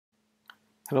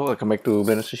Hello, welcome back to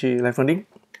Blender Sushi Live Noding.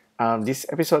 This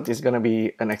episode is gonna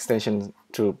be an extension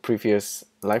to previous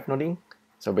live noding.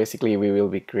 So basically, we will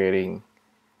be creating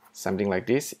something like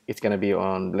this. It's gonna be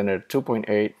on Blender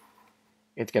 2.8.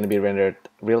 It's gonna be rendered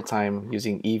real time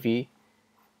using Eevee,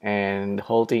 and the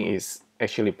whole thing is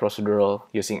actually procedural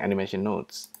using animation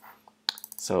nodes.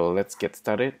 So let's get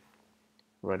started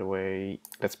right away.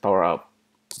 Let's power up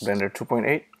Blender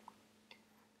 2.8,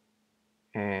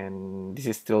 and this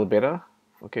is still beta.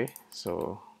 Okay,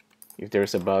 so if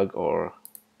there's a bug or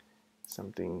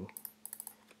something,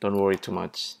 don't worry too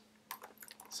much.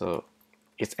 So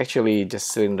it's actually just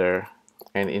cylinder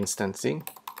and instancing,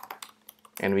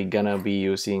 and we're gonna be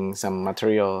using some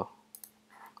material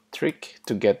trick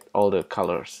to get all the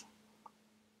colors.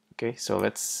 Okay, so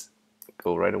let's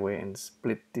go right away and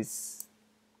split this.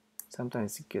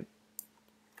 Sometimes you get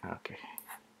okay,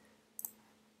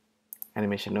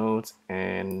 animation nodes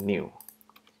and new,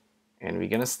 and we're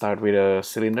gonna start with a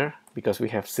cylinder because we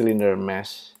have cylinder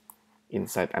mesh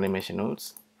inside animation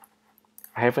nodes.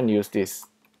 I haven't used this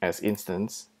as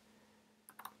instance.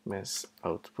 Mesh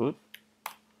output,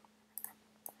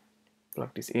 plug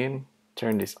this in,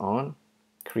 turn this on,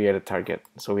 create a target.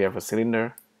 So we have a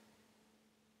cylinder,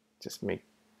 just make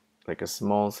like a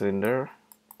small cylinder.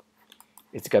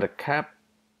 It's got a cap,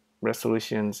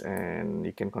 resolutions, and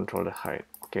you can control the height.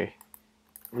 Okay,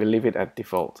 we'll leave it at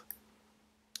default.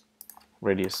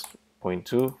 Radius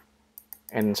 0.2,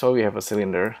 and so we have a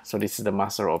cylinder. So this is the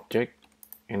master object,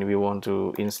 and we want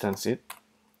to instance it,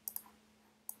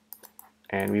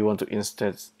 and we want to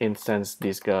instance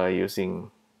this guy using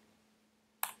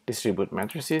distribute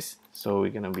matrices. So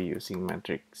we're gonna be using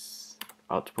matrix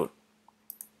output.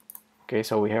 Okay,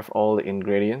 so we have all the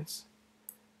ingredients.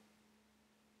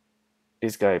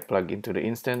 This guy plug into the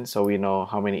instance, so we know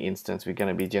how many instances we're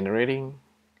gonna be generating.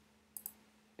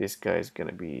 This guy is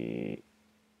gonna be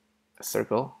a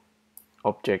circle.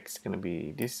 Object is gonna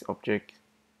be this object.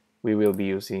 We will be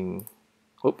using,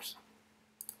 oops.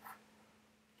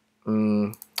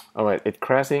 All right, it's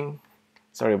crashing.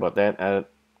 Sorry about that.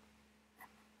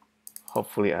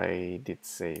 Hopefully I did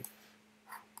save.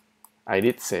 I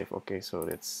did save. Okay, so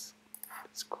that's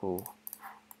cool.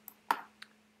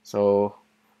 So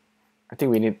I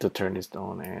think we need to turn this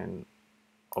on and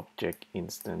object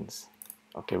instance.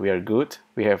 Okay, we are good.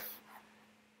 We have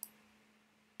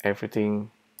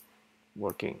everything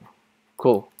working.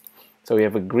 Cool. So we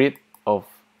have a grid of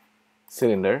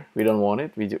cylinder. We don't want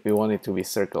it. We want it to be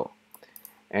circle.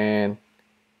 And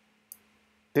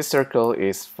this circle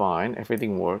is fine.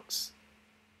 Everything works.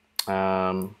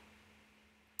 But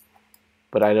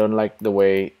I don't like the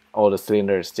way all the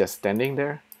cylinders just standing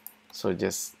there. So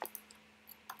just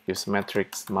use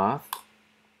matrix math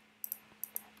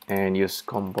and use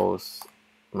compose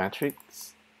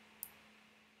matrix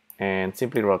and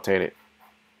simply rotate it.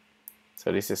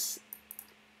 So this is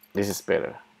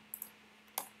better.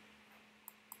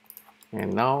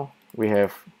 And now we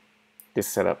have this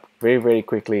setup very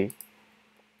quickly,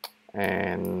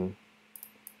 and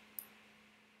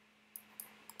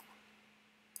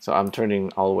so I'm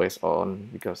turning always on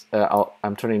because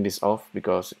I'm turning this off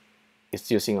because it's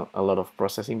using a lot of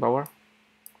processing power.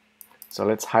 So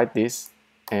let's hide this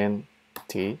and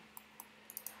T.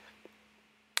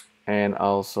 And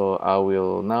also I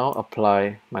will now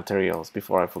apply materials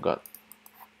before I forgot.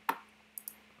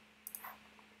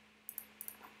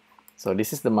 So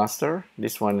this is the master.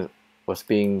 This one was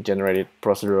being generated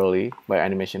procedurally by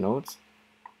animation nodes.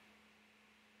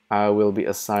 I will be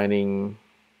assigning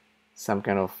some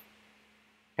kind of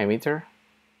emitter.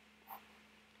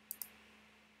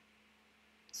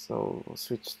 So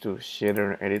switch to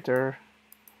shader editor,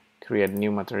 create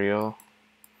new material.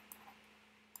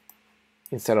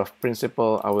 Instead of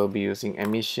principle, I will be using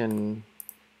emission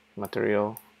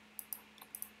material.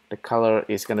 The color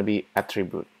is going to be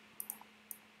attribute.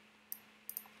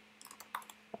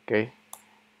 Okay.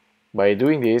 By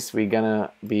doing this, we're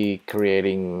gonna be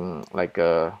creating like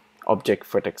a object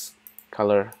vertex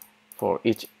color for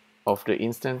each of the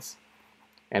instance,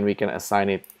 and we can assign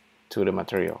it to the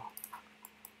material.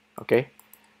 Okay,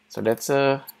 so that's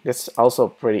also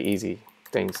pretty easy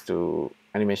thanks to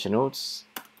animation nodes.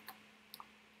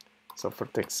 So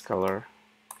vertex color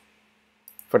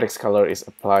is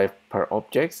applied per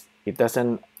object. It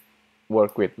doesn't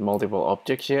work with multiple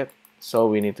objects yet, so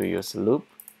we need to use loop.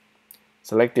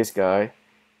 Select this guy,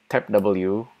 tap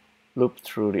W, loop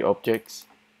through the objects,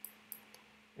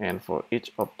 and for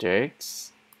each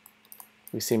object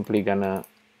we simply gonna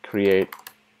create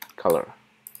color,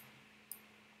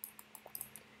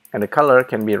 and the color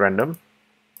can be random,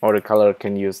 or the color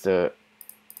can use the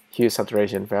hue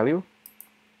saturation value.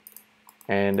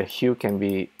 and the hue can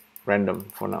be random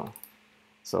for now.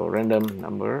 So random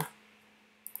number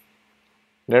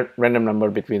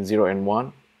between 0 and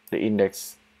 1, the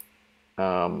index,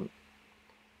 the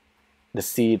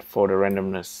seed for the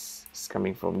randomness is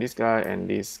coming from this guy, and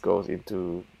this goes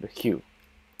into the hue.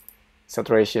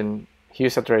 Hue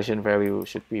saturation value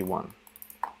should be 1.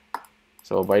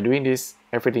 So by doing this,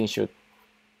 everything should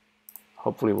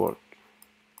hopefully work.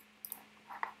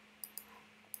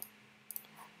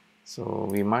 So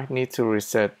we might need to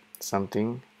reset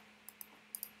something.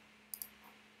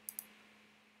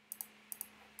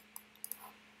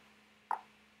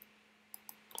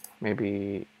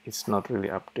 Maybe it's not really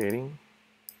updating.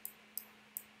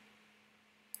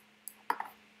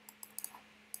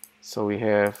 So we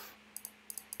have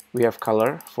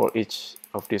color for each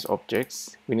of these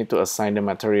objects. We need to assign the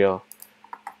material.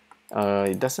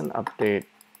 It doesn't update.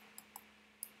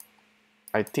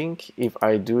 I think if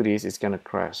I do this, it's gonna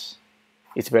crash.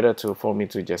 It's better for me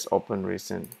to just open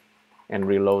recent and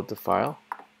reload the file.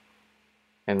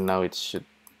 And now it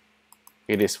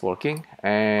is working.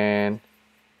 And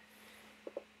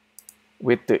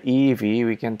with the Eevee,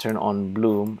 we can turn on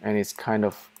bloom, and it's kind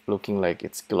of looking like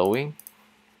it's glowing,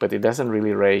 but it doesn't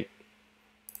really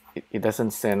it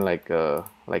doesn't send like a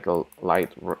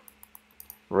light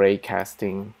ray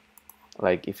casting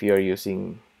like if you're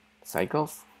using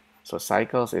cycles. So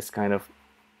cycles is kind of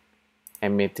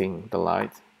emitting the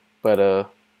light, but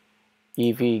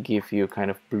Eevee give you kind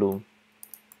of bloom.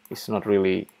 It's not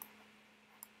really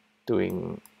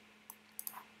doing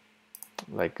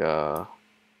like a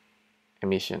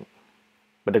emission,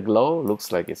 but the glow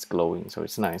looks like it's glowing, so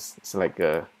it's nice. It's like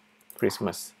a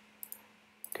Christmas,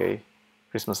 okay,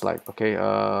 Christmas light. Okay,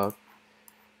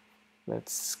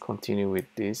 let's continue with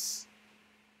this.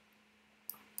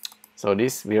 So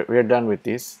this we're done with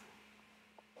this.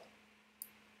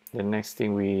 The next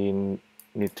thing we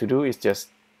need to do is just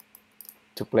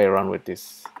to play around with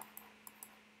this.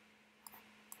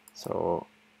 So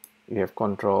you have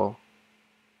control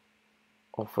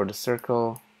over the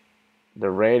circle, the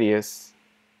radius,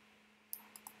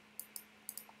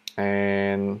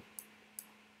 and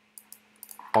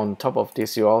on top of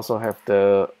this you also have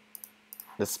the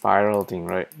spiral thing,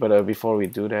 right? But before we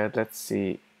do that, let's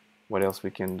see what else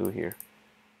we can do here.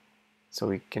 So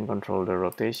we can control the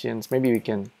rotations. Maybe we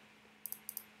can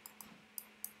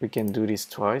do this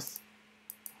twice.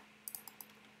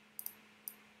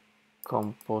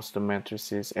 Compose the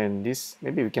matrices, and this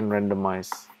maybe we can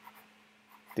randomize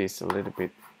this a little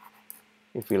bit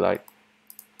if we like,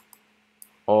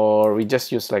 or we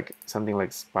just use like something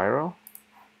like spiral.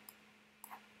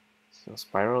 So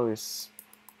spiral is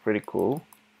pretty cool,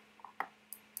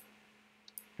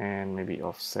 and maybe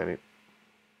offset it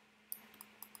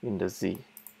in the Z.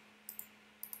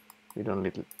 We don't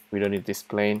need this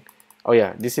plane. Oh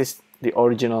yeah, this is the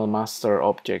original master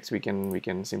objects. We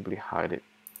can simply hide it,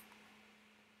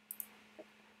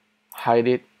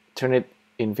 turn it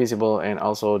invisible, and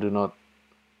also do not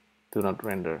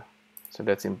render. So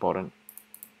that's important.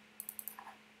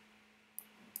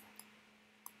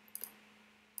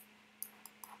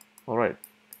 All right,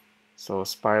 so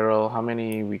spiral, how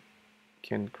many we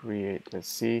can create? Let's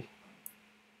see.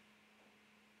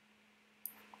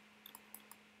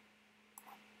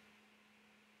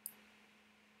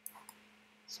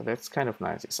 So that's kind of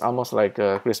nice. It's almost like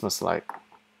a Christmas light.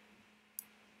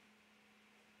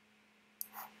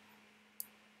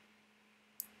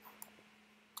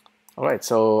 Alright,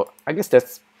 so I guess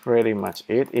that's pretty much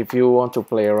it. If you want to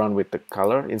play around with the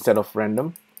color instead of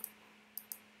random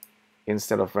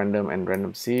and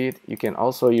random seed, you can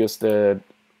also use the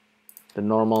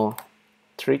normal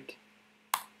trick.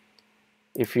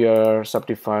 If you are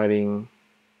subdividing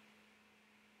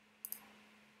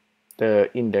the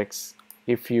index,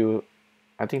 I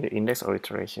think the index or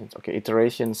iterations. Okay,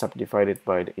 iteration subdivided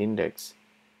by the index,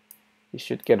 you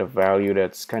should get a value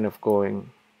that's kind of going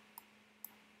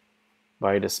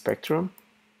by the spectrum.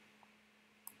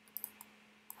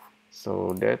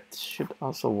 So that should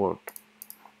also work.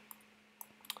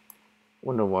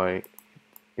 Wonder why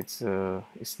it's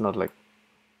not like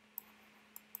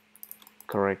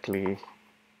correctly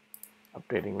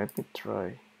updating. Let me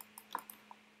try.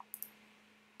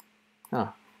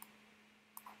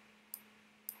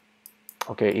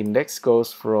 Okay, index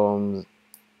goes from,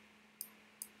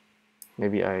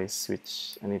 maybe I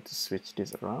need to switch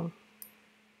this around.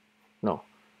 No.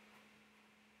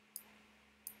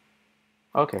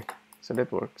 Okay, so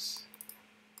that works.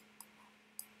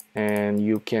 And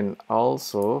you can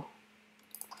also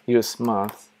use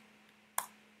math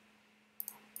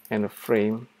and a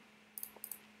frame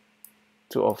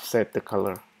to offset the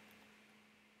color.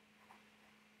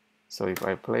 So if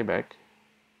I play back,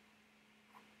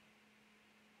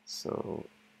 so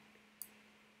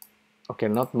okay,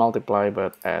 not multiply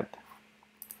but add.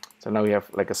 So now we have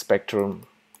like a spectrum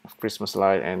of Christmas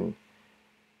light, and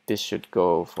this should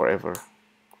go forever.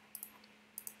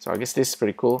 So I guess this is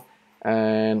pretty cool.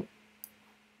 And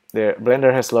the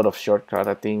Blender has a lot of shortcut.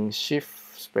 I think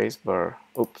Shift spacebar,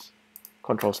 oops,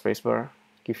 Control spacebar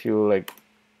give you like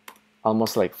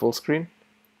almost like full screen.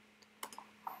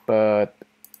 But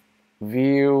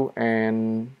view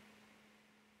and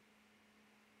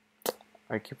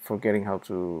I keep forgetting how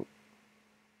to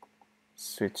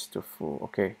switch to full.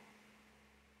 Okay,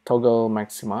 toggle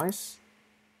maximize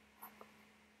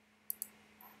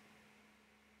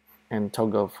and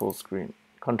toggle full screen.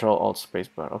 Control Alt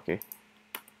spacebar. Okay,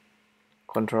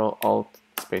 Control Alt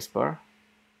spacebar.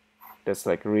 That's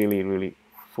like really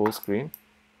full screen.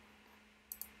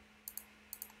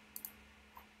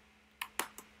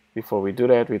 Before we do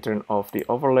that, we turn off the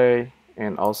overlay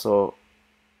and also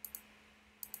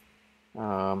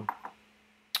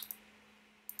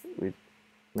we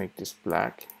make this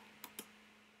black,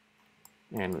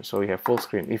 and so we have full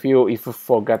screen. If you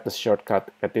forgot the shortcut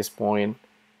at this point,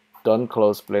 don't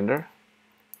close Blender,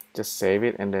 just save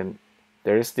it, and then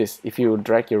there is this. If you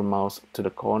drag your mouse to the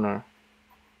corner,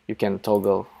 you can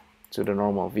toggle to the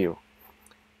normal view.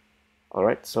 All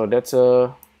right, so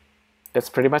that's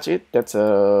pretty much it. That's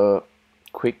a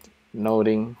quick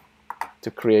noding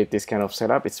to create this kind of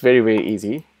setup. It's very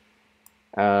easy.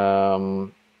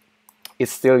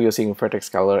 It's still using vertex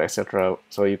color, etc.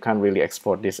 So you can't really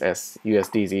export this as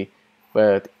USDZ,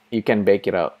 but you can bake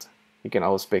it out. You can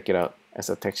always bake it out as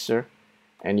a texture,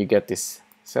 and you get this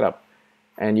setup.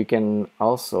 And you can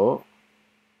also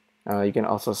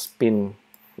spin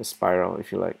the spiral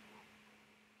if you like.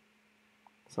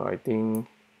 So I think,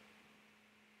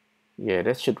 yeah,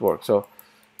 that should work. So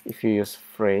if you use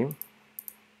frame,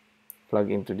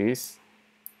 plug into this,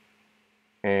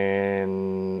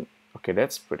 and okay,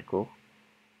 that's pretty cool.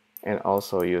 And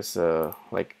also use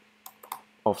like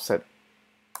offset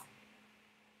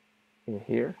in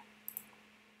here.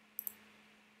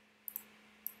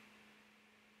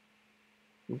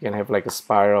 You can have like a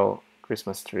spiral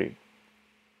Christmas tree.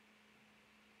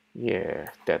 Yeah,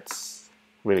 that's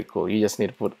really cool. You just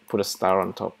need to put a star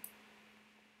on top.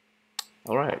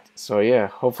 All right, so yeah,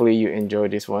 hopefully you enjoy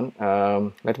this one.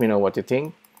 Let me know what you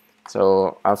think.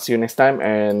 So I'll see you next time,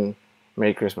 and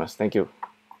Merry Christmas. Thank you.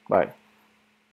 Bye.